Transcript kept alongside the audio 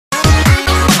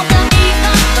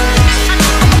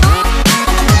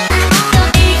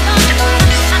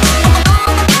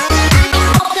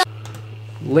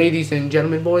Ladies and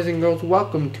gentlemen, boys and girls,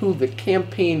 welcome to the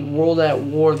campaign World at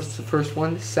War. This is the first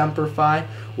one, Semper Fi,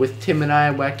 with Tim and I,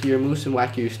 Wacky Your Moose and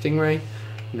Wacky Your Stingray.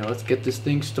 Now let's get this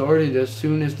thing started. As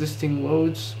soon as this thing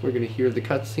loads, we're going to hear the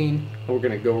cutscene, and we're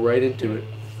going to go right into it.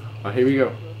 Here we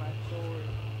go.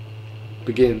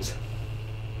 Begins.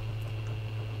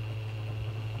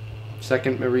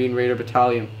 2nd Marine Raider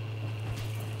Battalion.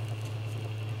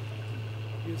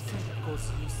 You think because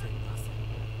you say nothing,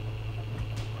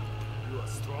 you are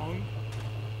strong?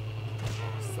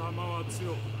 貴様は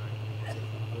強くない。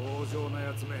強情な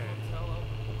やつめ。A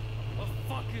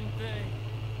fucking thing.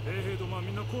 兵兵どもは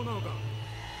みんなこうなのか。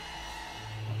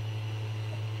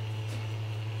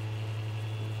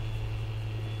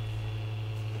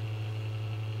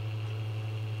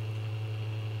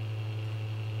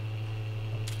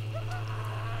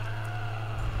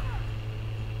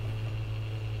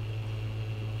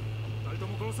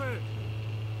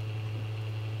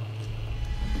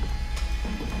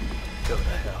Go to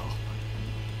hell.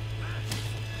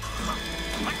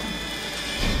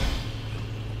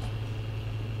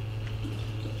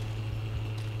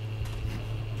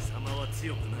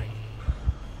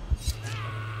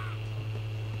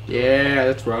 Yeah,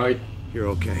 that's right. You're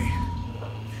okay.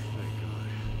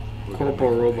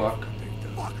 Corporal Roebuck.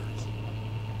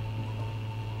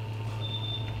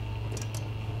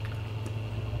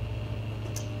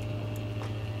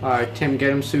 Alright, Tim, get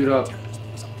him suit up.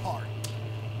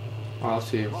 I'll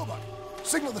see you.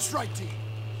 Signal the strike team.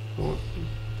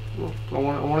 I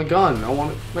want a gun. I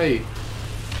want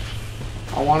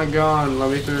a gun.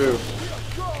 Let me through.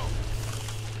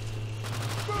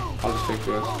 I'll just take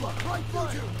this.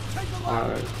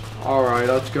 Alright,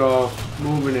 let's go.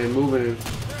 Moving in.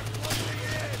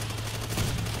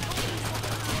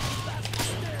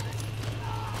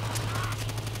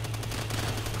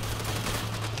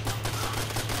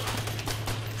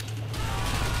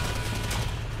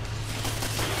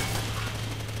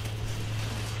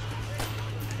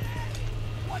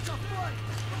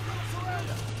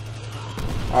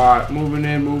 Alright, moving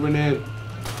in.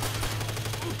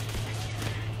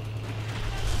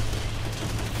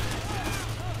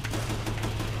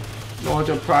 Watch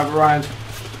out, Private Ryan.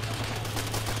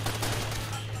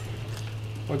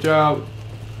 Watch out.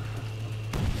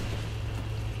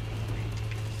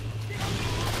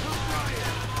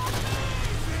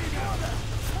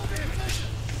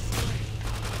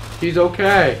 He's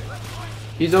okay.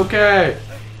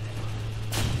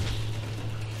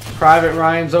 Private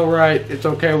Ryan's alright. It's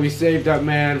okay, we saved that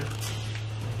man.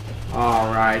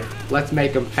 Alright, let's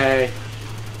make him pay.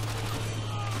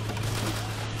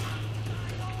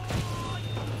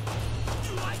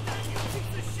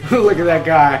 Look at that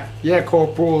guy. Yeah,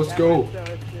 Corporal, let's go.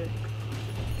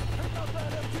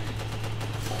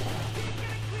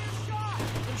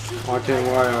 Watch him,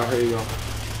 here you go.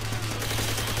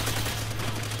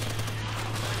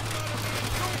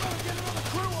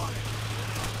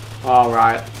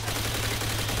 Alright.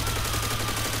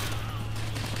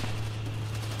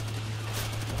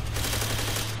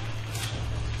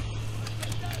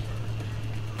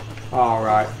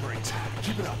 Alright.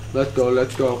 Let's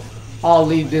go. I'll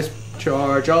lead this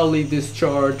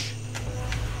charge.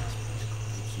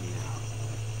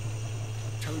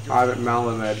 Private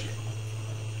Malamed.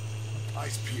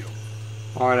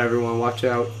 Alright, everyone, watch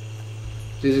out.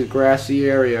 This is a grassy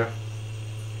area.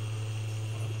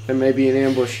 There may be an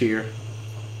ambush here.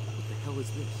 What the hell is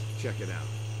this? Check it out.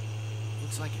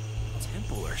 Looks like a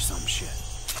temple or some shit.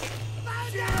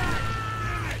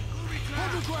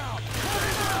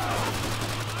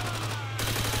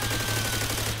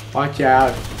 Watch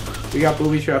out. We got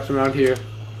booby traps around here.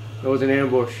 There was an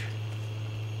ambush.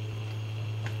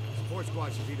 Support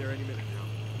squad should be there any minute now.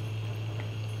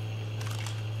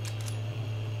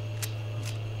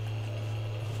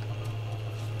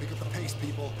 Pick up the pace,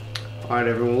 people. Alright,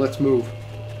 everyone, let's move.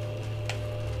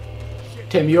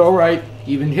 Tim, you alright?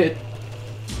 You even hit?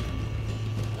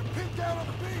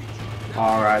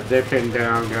 Alright, they're pinned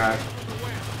down, guys.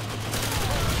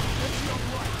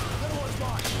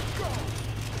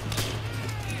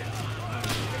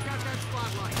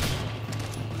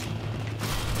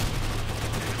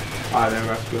 Alright, then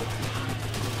let's go.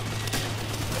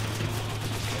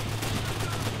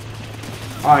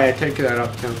 Alright, take that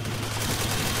up, Tim.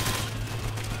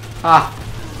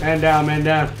 Man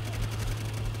down.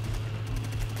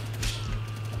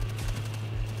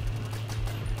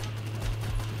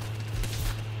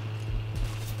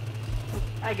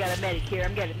 I got a medic here.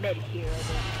 I'm getting a medic here.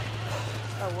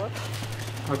 Oh, what?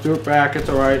 I'll do it back. It's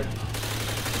alright.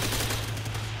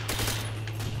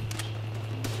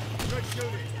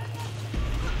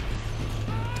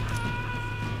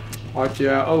 Watch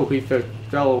out. Oh, he fell.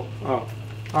 Oh.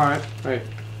 Alright. Hey.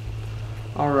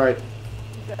 Alright.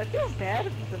 I feel bad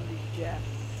for some of these jets.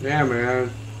 Yeah,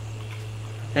 man.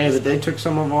 Hey, but they took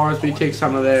some of ours, we take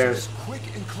some of theirs. Quick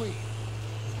and clean.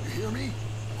 You hear me?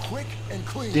 Quick and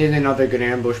clean. Did another good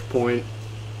ambush point.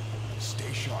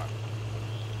 Stay sharp.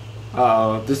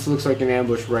 Uh-oh, this looks like an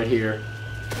ambush right here.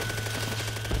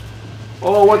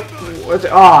 Oh, what?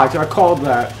 Ah, I called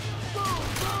that.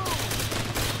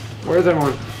 Where's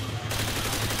everyone?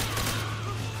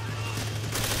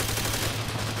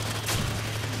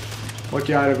 Watch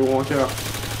out, everyone, watch out.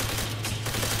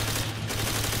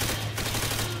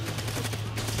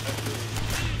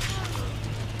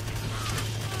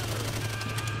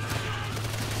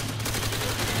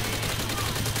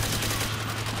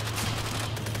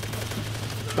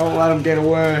 Don't let them get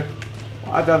away.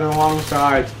 I thought they're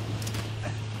alongside.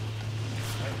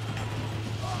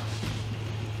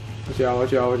 Watch out,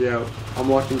 watch out, watch out. I'm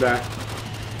watching back.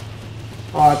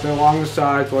 Oh, they're along the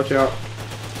sides, watch out.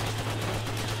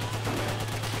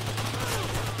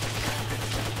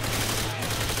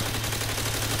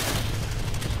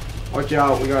 Watch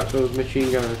out, we got those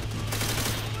machine guns.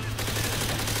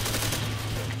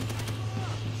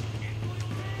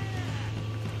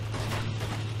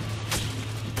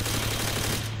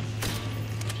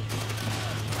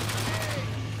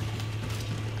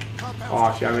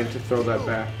 Oh shit, I meant to throw that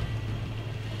back.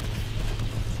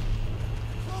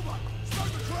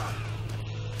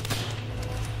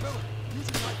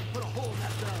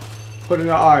 Put it in,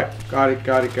 alright, got it.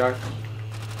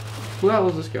 Who the hell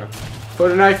is this guy?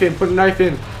 Put a knife in,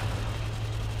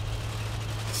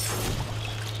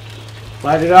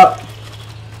 Light it up.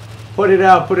 Put it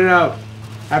out.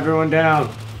 Everyone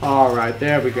down. Alright,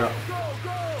 there we go.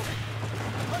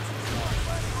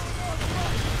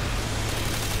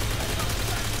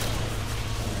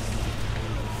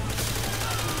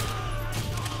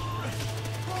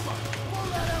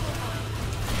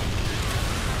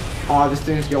 Oh, this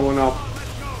thing's going up.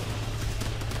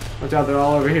 Watch out, they're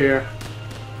all over here.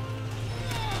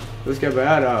 Let's get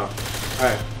bad. Oh,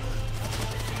 alright.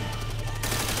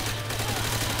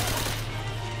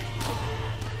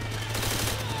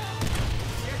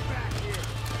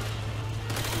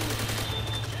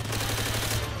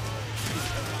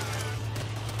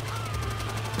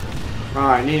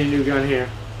 Alright, need a new gun here.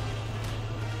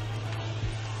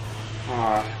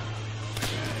 Alright.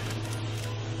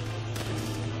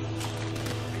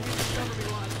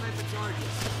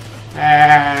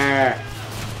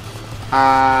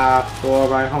 For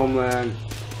my homeland.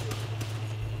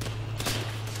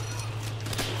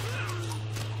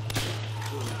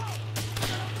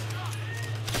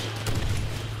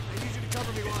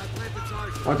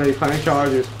 What are you planting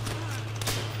charges?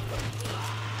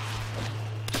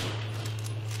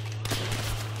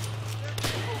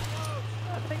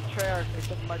 I think Treyarch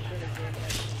is a much better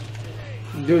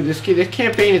game. Dude, this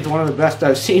campaign is one of the best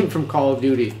I've seen from Call of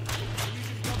Duty.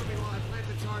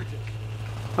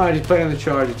 Oh, he's playing the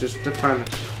charge. It's just trying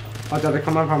to. Oh, they're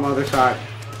coming up on the other side.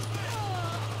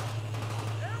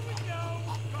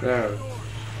 There.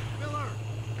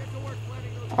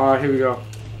 Alright, here we go.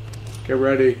 Get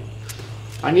ready.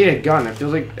 I need a gun. It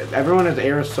feels like everyone has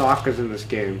Arasakas in this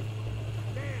game.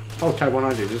 Oh, Type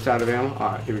 100. Just out of ammo.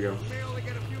 Alright, here we go.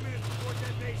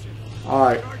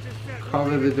 Alright.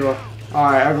 Cover the door.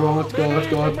 Alright, everyone, let's go.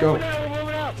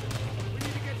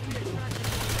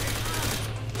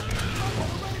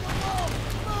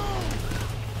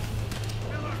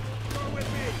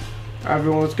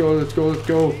 Everyone, let's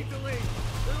go.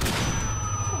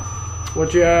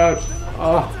 Watch out.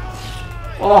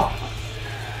 Oh.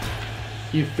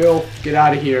 You filth. Get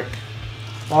out of here.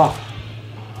 Oh.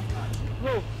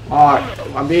 Alright.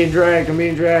 I'm being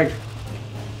dragged.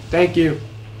 Thank you.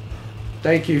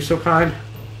 So kind.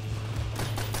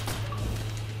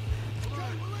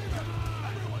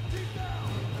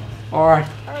 Alright.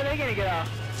 How are they gonna get off?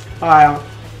 Alright.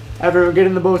 Everyone, get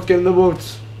in the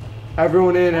boats.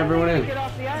 Everyone in. Get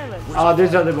off the island. Oh,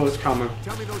 there's other boats coming.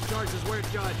 Tell me those charges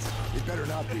weren't guns. It better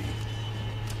not be.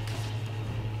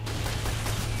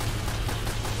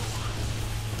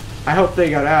 I hope they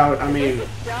got out. I mean, They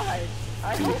just died.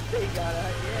 I hope they got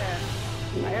out, yeah.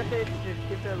 I hope they just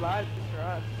give their lives to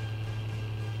trust.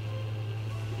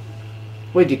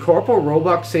 wait, did Corporal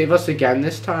Roblox save us again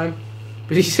this time?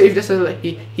 But he saved us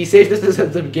he saved us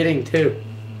at the beginning too.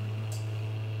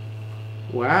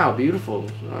 Wow, beautiful.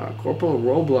 Corporal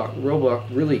Roblox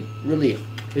really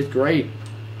is great.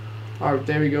 Alright,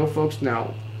 there we go, folks.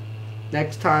 Now,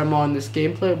 next time on this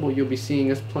gameplay, well, you'll be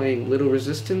seeing us playing Little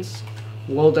Resistance,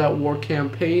 World at War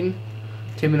campaign.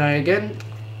 Tim and I again.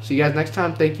 See you guys next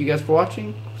time. Thank you guys for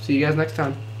watching. See you guys next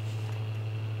time.